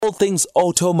all things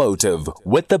automotive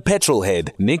with the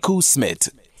petrolhead Nico Smit.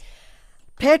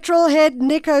 Petrolhead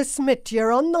Nico Smit,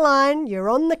 you're on the line, you're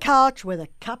on the couch with a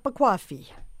cup of coffee.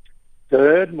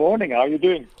 Good morning. How are you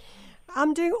doing?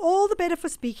 I'm doing all the better for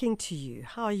speaking to you.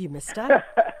 How are you, mister?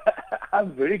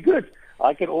 I'm very good.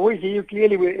 I can always hear you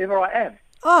clearly wherever I am.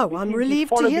 Oh, I'm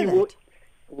relieved to hear that.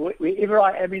 Wherever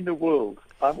I am in the world,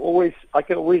 I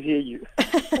can always hear you.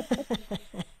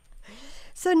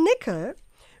 So, Nico,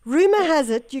 rumor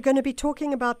has it you're going to be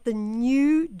talking about the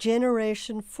new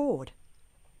generation Ford.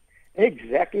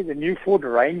 Exactly, the new Ford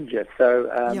Ranger. So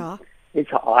Yeah.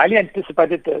 it's highly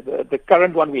anticipated. The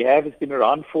current one we have has been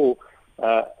around for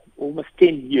almost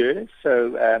 10 years.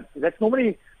 So that's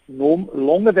normally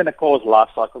longer than a car's life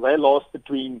cycle. They last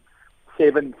between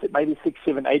 7, maybe 6,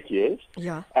 7, 8 years.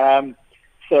 Yeah.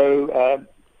 So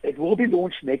it will be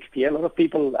launched next year. A lot of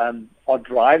people are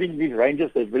driving these Rangers.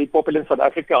 They're very popular in South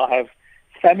Africa. I have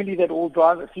family that all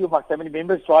drive. A few of my family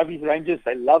members drive these Rangers.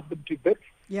 They love them to bits.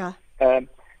 Yeah.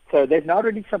 So there's now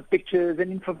already some pictures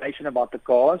and information about the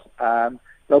cars.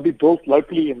 They'll be built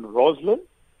locally in Roslyn.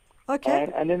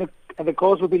 Okay. And then the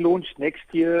cars will be launched next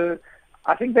year.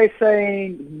 I think they're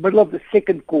saying middle of the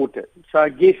second quarter. So I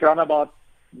guess around about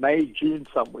May, June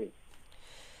somewhere.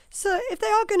 So, if they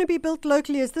are going to be built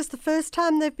locally, is this the first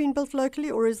time they've been built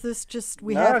locally, or is this just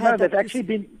No, they've actually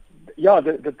been. Yeah,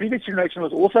 the previous generation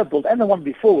was also built, and the one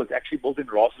before was actually built in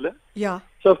Roslyn. Yeah.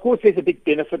 So, of course, there's a big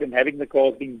benefit in having the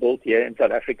cars being built here in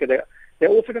South Africa. They're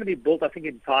also going to be built, I think,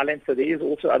 in Thailand, so there is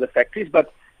also other factories,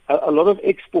 but a lot of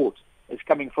export is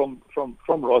coming from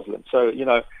Roslyn. So,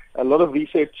 a lot of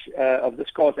research of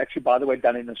this car is actually, by the way,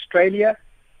 done in Australia.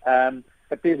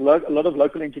 But there's a lot of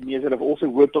local engineers that have also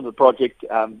worked on the project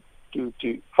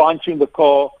to fine-tune the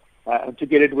car and to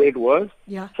get it where it was.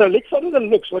 Yeah. So let's start with the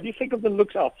looks. What do you think of the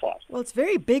looks outside? Well, it's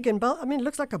very big and it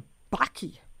looks like a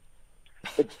bakkie.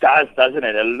 It does, doesn't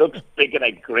it? It looks big and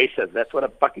aggressive. That's what a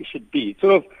bakkie should be. It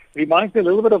sort of reminds me a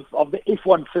little bit of the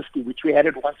F-150, which we had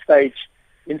at one stage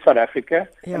in South Africa.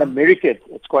 Yeah. In America,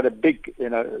 it's quite a big,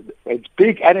 it's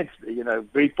big and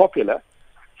it's, very popular.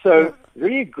 So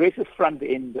very aggressive front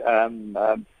end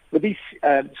with these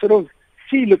sort of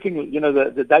C-looking,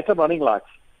 the daytime running lights.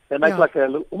 They make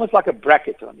almost like a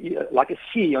bracket, like a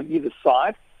C on either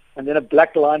side, and then a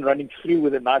black line running through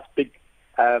with a nice big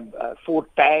Ford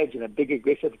badge and a big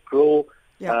aggressive grille.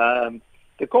 Yeah.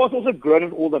 The car's also grown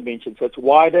in all dimensions, so it's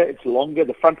wider, it's longer.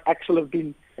 The front axle has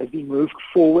been moved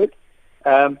forward,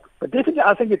 but definitely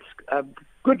I think it's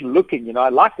good looking. I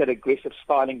like that aggressive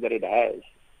styling that it has.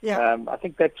 Yeah. I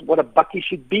think that's what a bakkie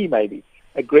should be, maybe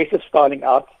aggressive styling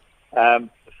out.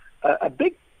 A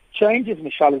big changes,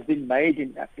 Michelle, has been made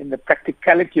in the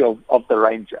practicality of the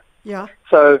Ranger. Yeah.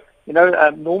 So,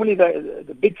 normally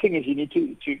the big thing is you need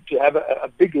to have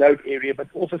a big load area, but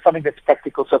also something that's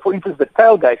practical. So, for instance, the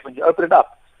tailgate, when you open it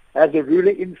up, has a ruler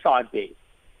inside there.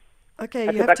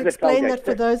 Okay, you have to explain that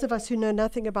for those of us who know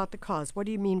nothing about the cars. What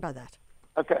do you mean by that?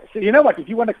 Okay, so you know what? If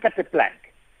you want to cut a plank,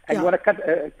 and you want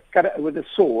to cut it with a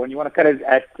saw, and you want to cut it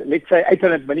at, let's say,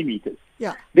 800 millimeters.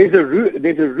 Yeah. There's a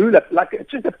ruler, like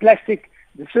it's just a plastic.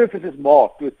 The surface is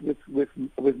marked with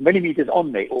millimeters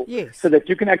on there, yes. So that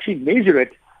you can actually measure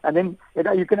it, and then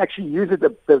you can actually use it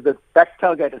the back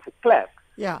tailgate as a clamp.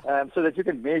 Yeah. So that you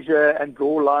can measure and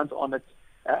draw lines on it,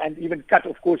 and even cut.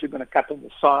 Of course, you're going to cut on the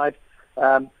side.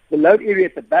 The load area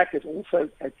at the back is also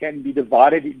can be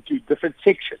divided into different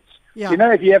sections. Yeah.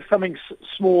 If you have something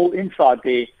small inside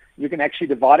there, you can actually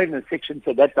divide it into sections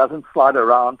so that doesn't slide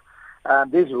around.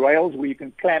 There's rails where you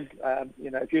can clamp,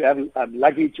 if you have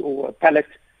luggage or a pallet,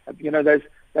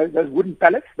 those wooden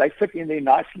pallets, they fit in there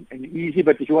nice and easy,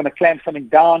 but if you want to clamp something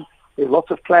down, there's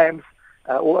lots of clamps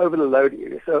all over the load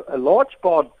area. So a large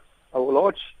part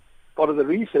of the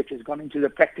research has gone into the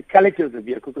practicality of the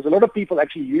vehicle, because a lot of people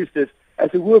actually use this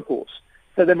as a workhorse.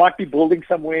 So they might be building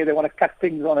somewhere, they want to cut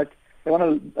things on it, they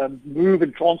want to move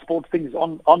and transport things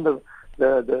on the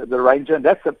Ranger, and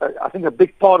that's I think a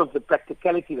big part of the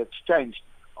practicality that's changed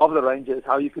of the Ranger is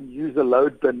how you can use the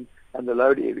load bin and the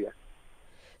load area.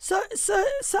 So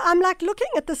I'm like looking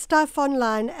at the stuff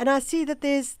online, and I see that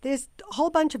there's a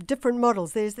whole bunch of different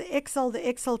models. There's the XL, the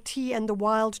XLT, and the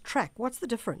Wild Track. What's the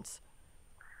difference?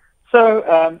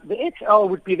 So the XL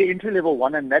would be the entry-level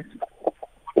one, and that's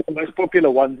the most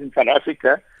popular ones in South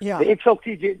Africa. Yeah. The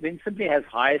XLT then simply has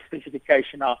higher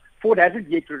specification. Now, Ford hasn't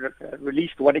yet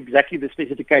released what exactly the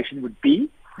specification would be.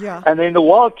 Yeah. And then the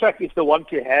Wild Track is the one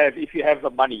to have if you have the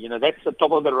money. That's the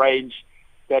top of the range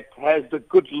that has the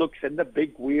good looks and the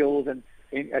big wheels. And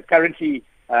currently,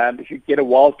 if you get a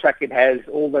Wild Track, it has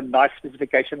all the nice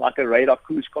specification like a radar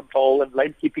cruise control and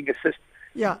lane keeping assist.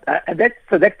 Yeah. And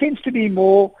that tends to be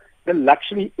more the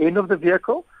luxury end of the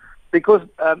vehicle, because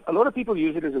a lot of people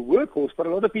use it as a workhorse, but a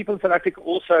lot of people in South Africa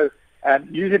also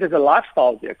use it as a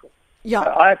lifestyle vehicle. Yeah.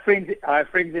 I have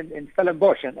friends in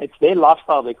Stellenbosch, and it's their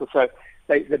lifestyle vehicle. So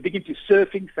they're big into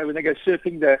surfing. So when they go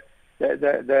surfing,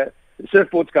 the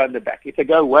surfboards go in the back. If they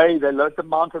go away, they load the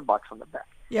mountain bikes on the back.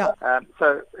 Yeah.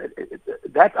 So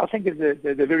that, I think, is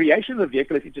the variation of the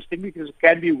vehicle is interesting, because it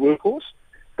can be a workhorse,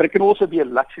 but it can also be a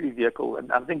luxury vehicle.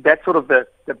 And I think that's sort of the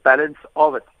balance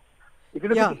of it. If you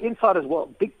look at the inside as well,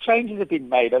 big changes have been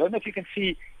made. I don't know if you can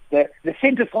see the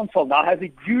center console now has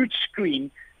a huge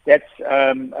screen that's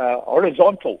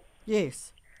horizontal.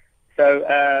 Yes.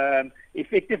 So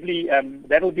effectively,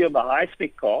 that'll be on the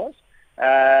high-spec cars.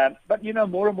 But,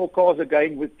 more and more cars are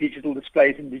going with digital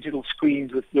displays and digital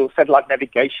screens with your satellite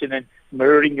navigation and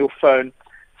mirroring your phone.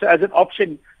 So as an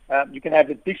option, you can have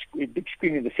a big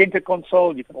screen in the center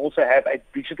console. You can also have a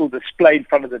digital display in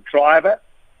front of the driver.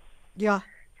 Yeah.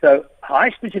 So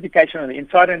high specification on the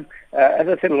inside. And as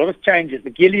I said, a lot of changes. The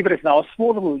gear lever is now a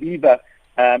small little lever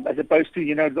as opposed to,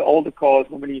 the older cars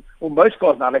normally, or most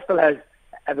cars now, they still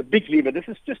have a big lever. This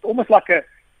is just almost like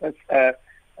a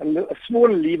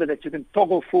smaller lever that you can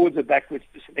toggle forwards or backwards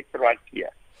to select the right gear.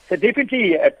 So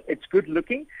definitely it's good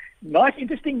looking. Nice,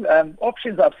 interesting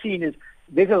options I've seen is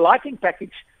there's a lighting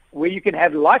package where you can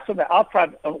have lights on the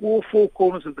outside on all four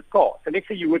corners of the car. So let's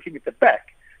say you're working at the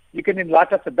back. You can then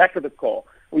light up the back of the car,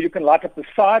 or you can light up the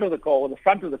side of the car or the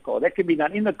front of the car. That can be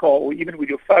done in the car or even with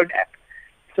your phone app.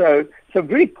 So some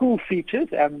very cool features.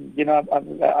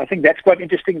 I think that's quite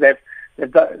interesting.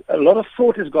 They've got a lot of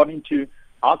thought has gone into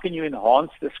how can you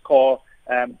enhance this car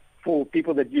for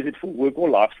people that use it for work or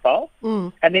lifestyle.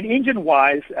 And then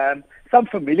engine-wise, some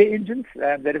familiar engines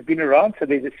that have been around. So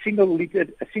there's a single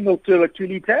turbo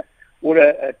 2-liter or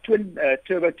a twin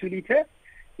turbo 2-liter.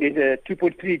 There's a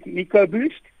 2.3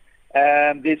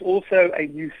 EcoBoost. There's also a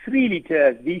new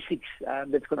 3-liter V6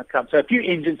 that's going to come. So a few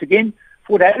engines. Again,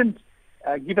 Ford hasn't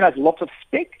given us lots of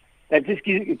spec. They've just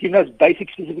given us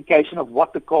basic specification of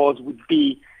what the cars would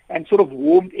be and sort of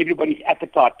warmed everybody's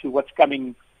appetite to what's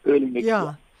coming early next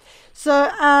year. So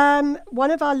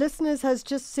one of our listeners has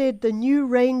just said the new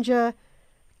Ranger,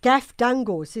 Gaff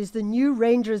Dungor, says the new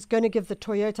Ranger is going to give the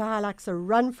Toyota Hilux a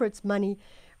run for its money,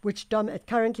 which it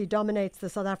currently dominates the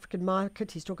South African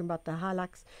market. He's talking about the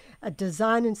Hilux.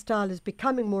 Design and style is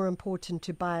becoming more important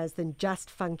to buyers than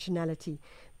just functionality.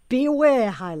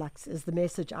 Beware, Hilux, is the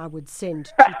message I would send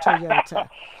to Toyota.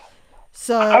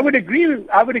 So I would agree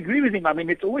with him. I mean,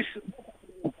 it's always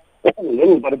a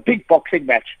little but a big boxing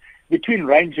match between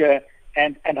Ranger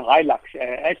and Hilux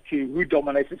as to who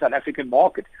dominates the South African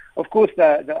market. Of course,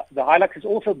 the Hilux is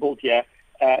also built here,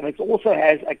 and it also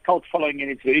has a cult following,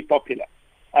 and it's very popular.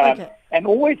 And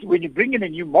always when you bring in a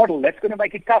new model, that's going to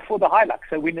make it tough for the Hilux.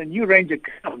 So when a new Ranger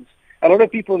comes, a lot of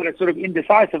people that are sort of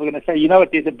indecisive are going to say, you know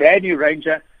what, there's a brand new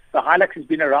Ranger. The Hilux has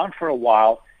been around for a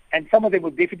while, and some of them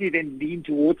will definitely then lean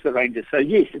towards the Ranger. So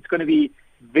yes, it's going to be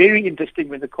very interesting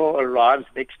when the car arrives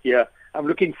next year. I'm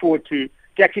looking forward to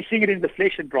actually seeing it in the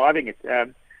flesh and driving it.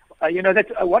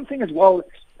 That's one thing as well.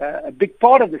 A big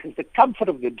part of this is the comfort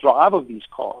of the drive of these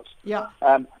cars. Yeah.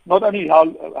 Not only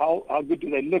how good do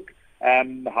they look,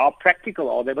 how practical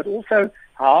are they, but also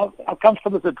how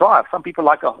comfortable is the drive. Some people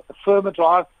like a firmer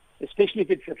drive, especially if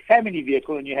it's a family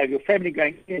vehicle and you have your family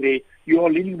going in there. You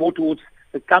are leaning more towards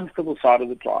the comfortable side of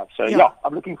the drive. So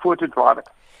I'm looking forward to driving.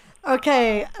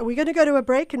 Okay, we're going to go to a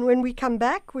break, and when we come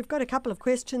back, we've got a couple of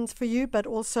questions for you, but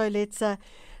also let's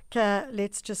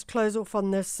just close off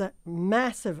on this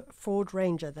massive Ford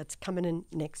Ranger that's coming in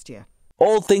next year.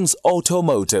 All things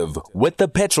automotive with the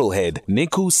petrolhead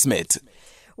Nico Smit.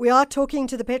 We are talking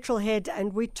to the petrolhead,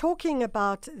 and we're talking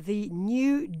about the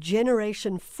new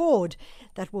generation Ford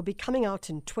that will be coming out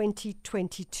in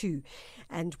 2022.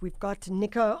 And we've got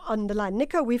Nico on the line.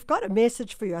 Nico, we've got a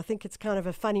message for you. I think it's kind of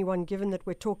a funny one, given that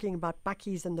we're talking about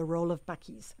bakkies and the role of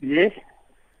bakkies. Yes.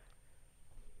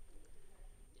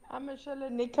 Hi, Michelle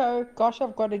and Nico. Gosh,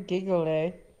 I've got a giggle,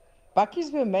 eh?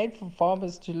 Bakkies were made for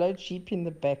farmers to load sheep in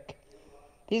the back.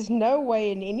 There's no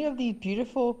way in any of these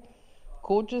beautiful,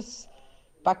 gorgeous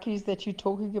bakkies that you're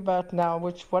talking about now,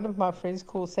 which one of my friends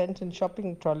calls Santon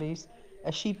shopping trolleys,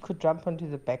 a sheep could jump onto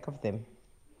the back of them.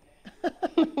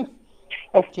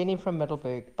 Jenny from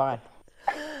Middleburg. Bye.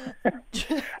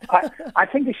 I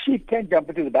think a sheep can jump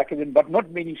into the back of them, but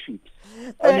not many sheep.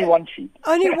 Only one sheep.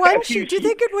 Only one sheep? Do you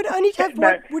think it would only have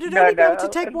one? Would it only be able to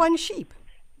take one sheep?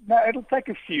 No, it'll take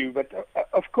a few. But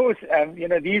of course,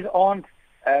 these aren't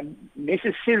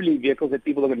necessarily vehicles that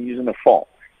people are going to use on the farm.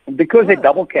 And because they're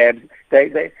double cabs,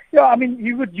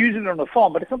 you would use it on the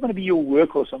farm, but it's not going to be your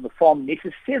workhorse on the farm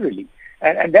necessarily.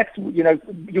 And that's,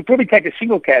 you'll probably take a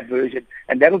single cab version,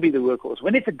 and that'll be the workhorse.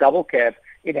 When it's a double cab,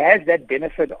 it has that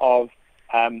benefit of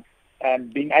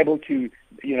being able to,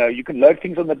 you can load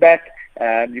things on the back,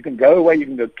 you can go away, you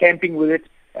can go camping with it,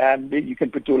 you can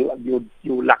put your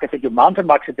like I said, your mountain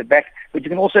bikes at the back, but you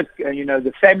can also,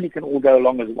 the family can all go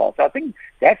along as well. So I think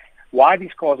that's why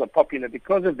these cars are popular,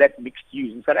 because of that mixed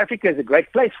use. And South Africa is a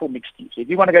great place for mixed use. If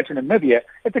you want to go to Namibia,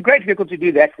 it's a great vehicle to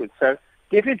do that with. So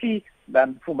definitely,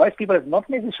 for most people, it's not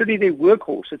necessarily their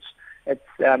workhorse.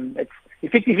 It's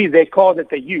effectively their car that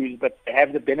they use, but they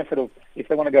have the benefit of, if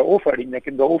they want to go off-roading, they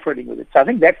can go off-roading with it. So I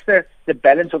think that's the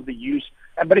balance of the use.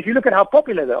 But if you look at how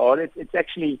popular they are, it's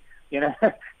actually,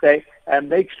 they're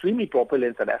extremely popular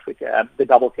in South Africa, the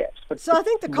double cabs. But so I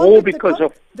think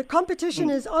the competition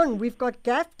is on. We've got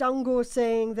Gaff Dangor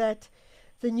saying that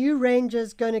the new Ranger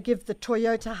is going to give the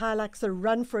Toyota Hilux a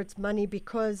run for its money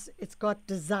because it's got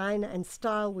design and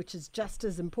style, which is just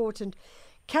as important.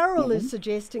 Carol is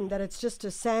suggesting that it's just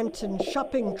a Santon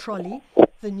shopping trolley,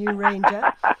 the new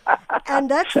Ranger. And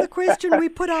that's the question we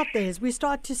put out there as we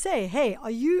start to say, hey,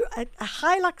 are you a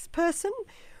Hilux person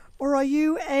or are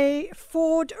you a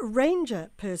Ford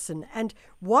Ranger person? And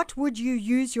what would you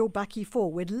use your bakkie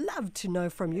for? We'd love to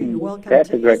know from you. You're welcome to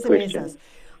SMS us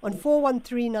on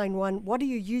 41391. What do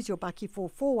you use your bakkie for?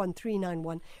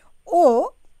 41391.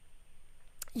 Or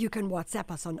you can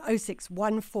WhatsApp us on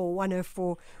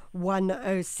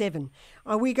 0614104107.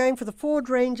 Are we going for the Ford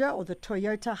Ranger or the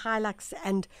Toyota Hilux,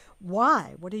 and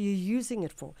why? What are you using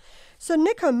it for? So,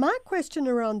 Nico, my question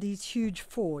around these huge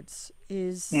Fords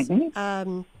is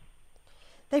they're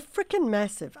freaking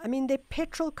massive. I mean, their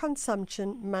petrol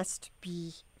consumption must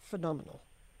be phenomenal.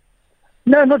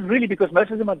 No, not really, because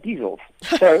most of them are diesels.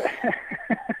 So...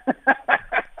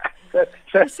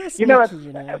 So sneaky, most of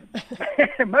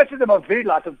them are very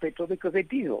light on petrol because they're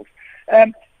diesels.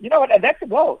 You know what? And that's,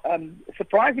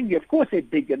 surprisingly, of course, they're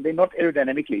big and they're not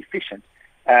aerodynamically efficient.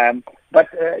 But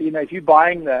if you're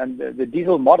buying the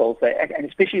diesel models, and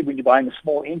especially when you're buying a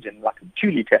small engine, like a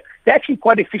 2-liter, they're actually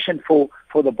quite efficient for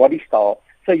the body style.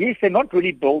 So, yes, they're not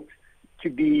really built to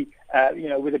be,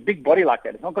 with a big body like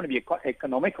that. It's not going to be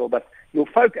economical, but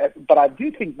but I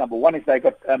do think, number one, is they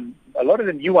got a lot of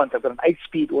the new ones have got an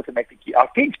 8-speed automatic gear,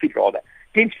 10-speed rather,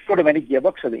 10-speed automatic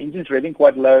gearbox, so the engine's revving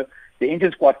quite low, the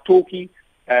engine's quite torquey,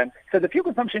 so the fuel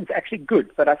consumption is actually good.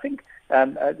 But I think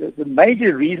the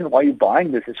major reason why you're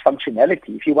buying this is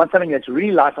functionality. If you want something that's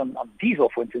really light on diesel,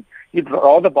 for instance, you'd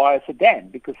rather buy a sedan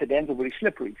because sedans are very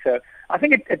slippery. So I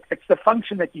think it's the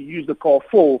function that you use the car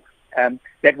for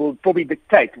that will probably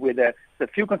dictate whether the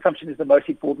fuel consumption is the most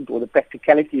important or the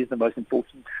practicality is the most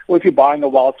important, or if you're buying a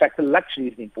wild track, the luxury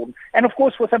is important. And, of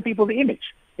course, for some people, the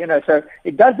image. So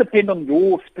it does depend on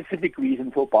your specific reason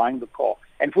for buying the car.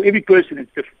 And for every person,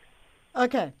 it's different.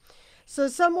 Okay. So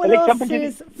someone else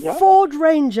says Ford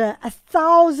Ranger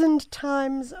 1,000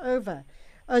 times over.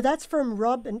 Oh, that's from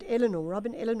Rob and Eleanor. Rob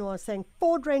and Eleanor are saying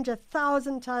Ford Ranger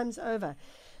 1,000 times over.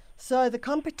 So the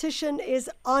competition is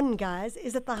on, guys.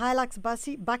 Is it the Hilux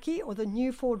bakkie or the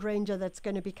new Ford Ranger that's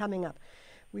going to be coming up?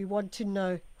 We want to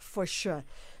know for sure.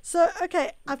 So,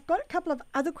 okay, I've got a couple of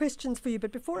other questions for you,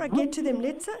 but before I get to them,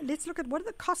 let's look at what are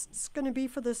the costs going to be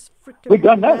for this freaking We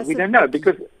don't know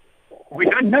because we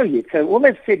don't know yet. So all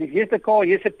they've said is here's the car,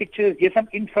 here's the pictures, here's some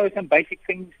info, some basic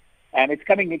things, and it's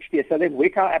coming next year. So they've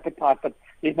whet our appetite, but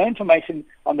there's no information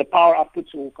on the power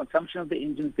outputs or consumption of the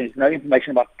engines. There's no information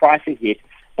about prices yet.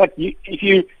 But you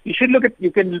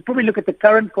can probably look at the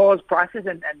current cars' prices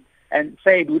and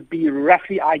say it would be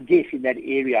roughly, I guess, in that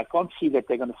area. I can't see that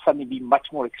they're going to suddenly be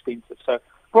much more expensive. So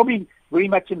probably very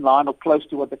much in line or close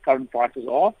to what the current prices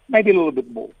are, maybe a little bit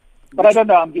more. But I don't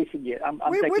know. I'm guessing yet. I'm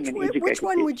taking an educated Which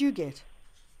one guess. would you get?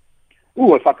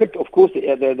 Oh, if I could, of course,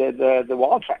 the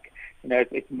wild track.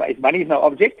 If money is no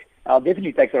object, I'll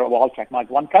definitely take the wild track. My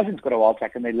one cousin's got a wild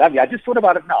track, and they love you. I just thought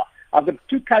about it now. I've got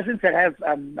 2 cousins that have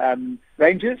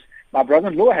Rangers. My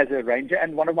brother-in-law has a Ranger,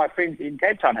 and one of my friends in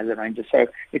Cape Town has a Ranger. So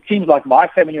it seems like my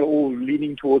family are all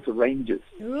leaning towards the Rangers.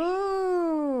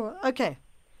 Ooh, okay.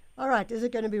 All right. Is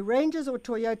it going to be Rangers or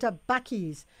Toyota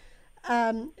bakkies?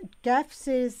 Gaff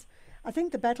says, I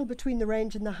think the battle between the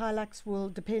Range and the Hilux will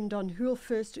depend on who will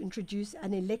first introduce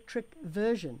an electric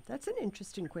version. That's an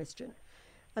interesting question.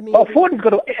 I mean, Ford has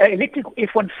got an electric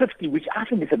F-150, which I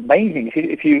think is amazing.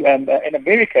 If you in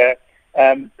America,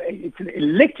 it's an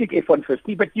electric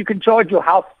F-150, but you can charge your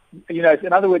house.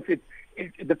 In other words,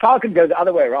 the power can go the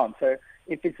other way around. So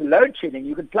if it's load shedding,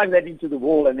 you can plug that into the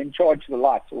wall and then charge the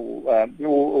lights,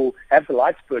 or have the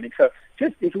lights burning. So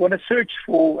just if you want to search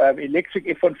for electric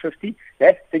F-150,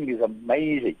 that thing is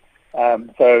amazing.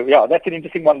 So that's an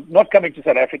interesting one. Not coming to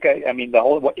South Africa. I mean, the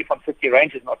whole F-150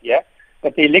 range is not here.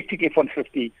 But the electric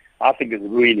F-150, I think, is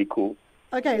really cool.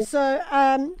 Okay, so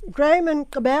Graham in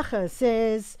Gqeberha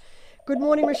says, good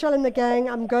morning, Michelle and the gang.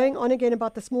 I'm going on again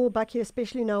about the small bakkie,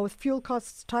 especially now with fuel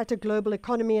costs, tighter global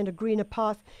economy, and a greener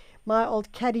path. My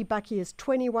old caddy bakkie is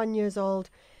 21 years old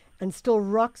and still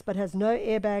rocks, but has no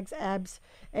airbags,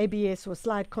 ABS, or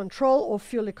slide control, or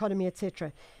fuel economy,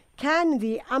 etc. Can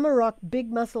the Amarok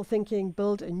big muscle thinking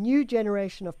build a new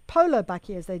generation of polo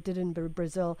bakkie as they did in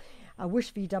Brazil? I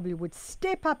wish VW would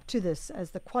step up to this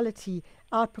as the quality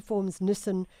outperforms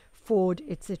Nissan, Ford,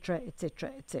 etc.,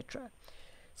 etc., etc.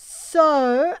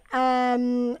 So,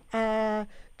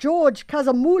 George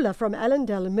Kazamula from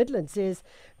Allendale in Midland says,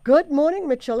 good morning,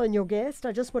 Mitchell and your guest.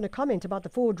 I just want to comment about the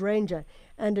Ford Ranger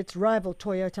and its rival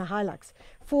Toyota Hilux.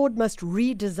 Ford must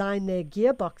redesign their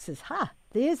gearboxes.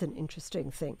 There's an interesting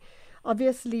thing.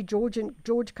 Obviously, George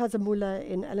Kazamula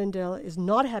in Allendale is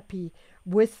not happy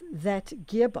with that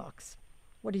gearbox.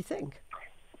 What do you think?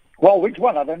 Well, which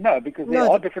one? I don't know, because there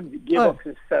are different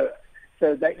gearboxes. So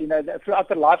that, throughout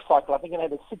the life cycle, I think it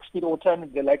had a 6-speed auto,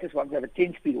 and the latest ones have a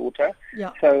 10-speed auto.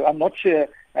 Yeah. So I'm not sure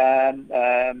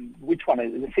which one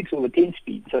is the 6 or the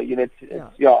 10-speed. So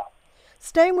yeah.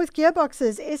 Staying with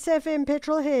gearboxes, SFM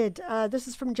Petrolhead. This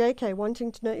is from JK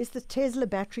wanting to know: is the Tesla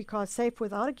battery car safe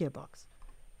without a gearbox?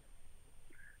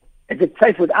 Is it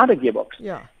safe without a gearbox?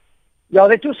 Yeah. Yeah,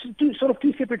 they're two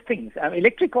separate things.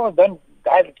 Electric cars don't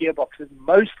have gearboxes,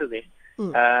 most of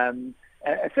them.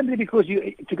 Simply because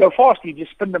to go faster, you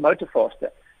just spin the motor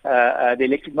faster. The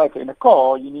electric motor. In a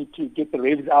car, you need to get the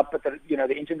revs up, but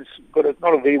the engine has got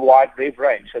not a very wide rev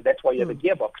range, so that's why you have a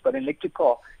gearbox. But in an electric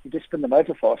car, you just spin the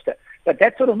motor faster. But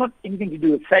that's sort of not anything to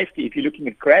do with safety if you're looking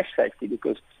at crash safety,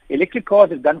 because electric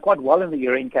cars have done quite well in the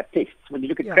Euro NCAP tests. When you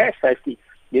look at crash safety,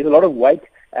 there's a lot of weight.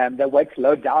 The weight's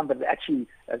low down, but it actually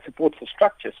supports the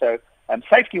structure. So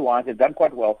safety-wise, they've done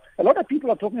quite well. A lot of people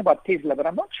are talking about Tesla, but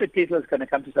I'm not sure Tesla is going to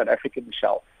come to South Africa,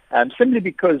 Michelle, simply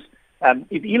because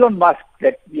if Elon Musk,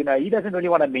 he doesn't really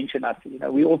want to mention us.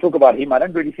 We all talk about him. I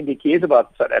don't really think he cares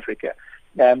about South Africa.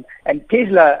 And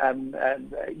Tesla,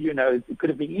 it could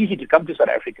have been easy to come to South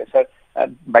Africa. So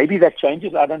maybe that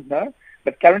changes. I don't know.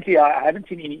 But currently, I haven't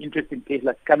seen any interest in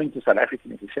Tesla coming to South Africa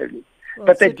necessarily. Well,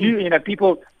 but they do,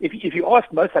 people, if you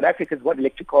ask most South Africans what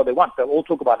electric car they want, they'll all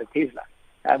talk about a Tesla.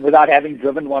 Without having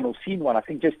driven one or seen one. I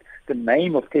think just the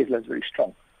name of Tesla is very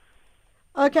strong.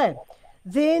 Okay.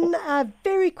 Then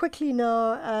very quickly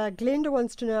now, Glenda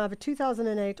wants to know, I have a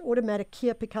 2008 automatic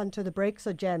Kia Picanto. The brakes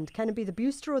are jammed. Can it be the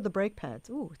booster or the brake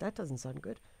pads? Ooh, that doesn't sound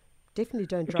good. Definitely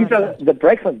don't drive that. The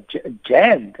brakes are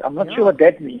jammed. I'm not sure what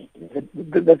that means.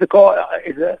 The car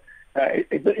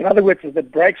in other words, is the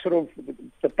brake sort of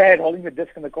the pad holding the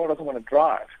disc and the car doesn't want to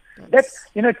drive. That's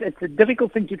it's a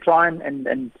difficult thing to try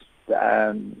and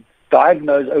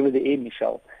diagnose over the air,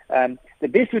 Michelle. The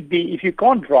best would be if you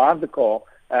can't drive the car,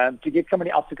 to get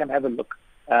somebody else to come have a look.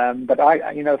 But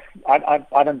I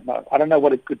don't know. I don't know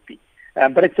what it could be.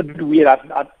 But it's a bit weird.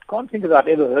 I can't think that I've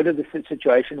ever heard of this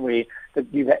situation where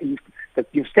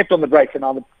you've stepped on the brakes and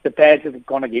now the pads have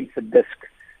gone against the disc.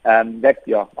 I'm not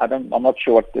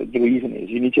sure what the reason is.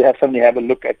 You need to have somebody have a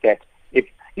look at that.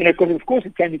 Because of course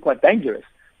it can be quite dangerous.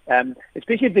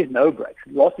 Especially if there's no brakes.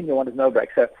 The last thing you want is no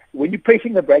brakes. So when you're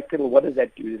pressing the brake pedal, what does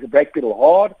that do? Is the brake pedal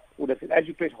hard, or does it, as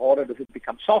you press harder, does it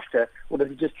become softer, or does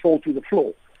it just fall to the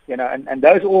floor? And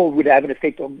those all would have an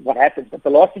effect on what happens. But the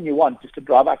last thing you want is to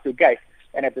drive up your gate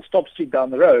and at the stop street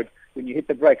down the road, when you hit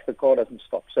the brakes, the car doesn't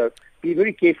stop. So be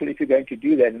very careful if you're going to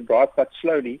do that and drive quite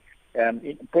slowly.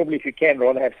 Probably if you can,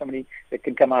 rather have somebody that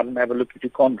can come out and have a look if you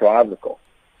can't drive the car.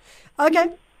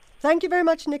 Okay. Thank you very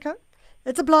much, Nico.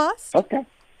 It's a blast. Okay.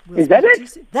 Is that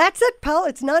it? That's it, pal.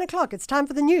 It's 9:00. It's time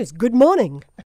for the news. Good morning.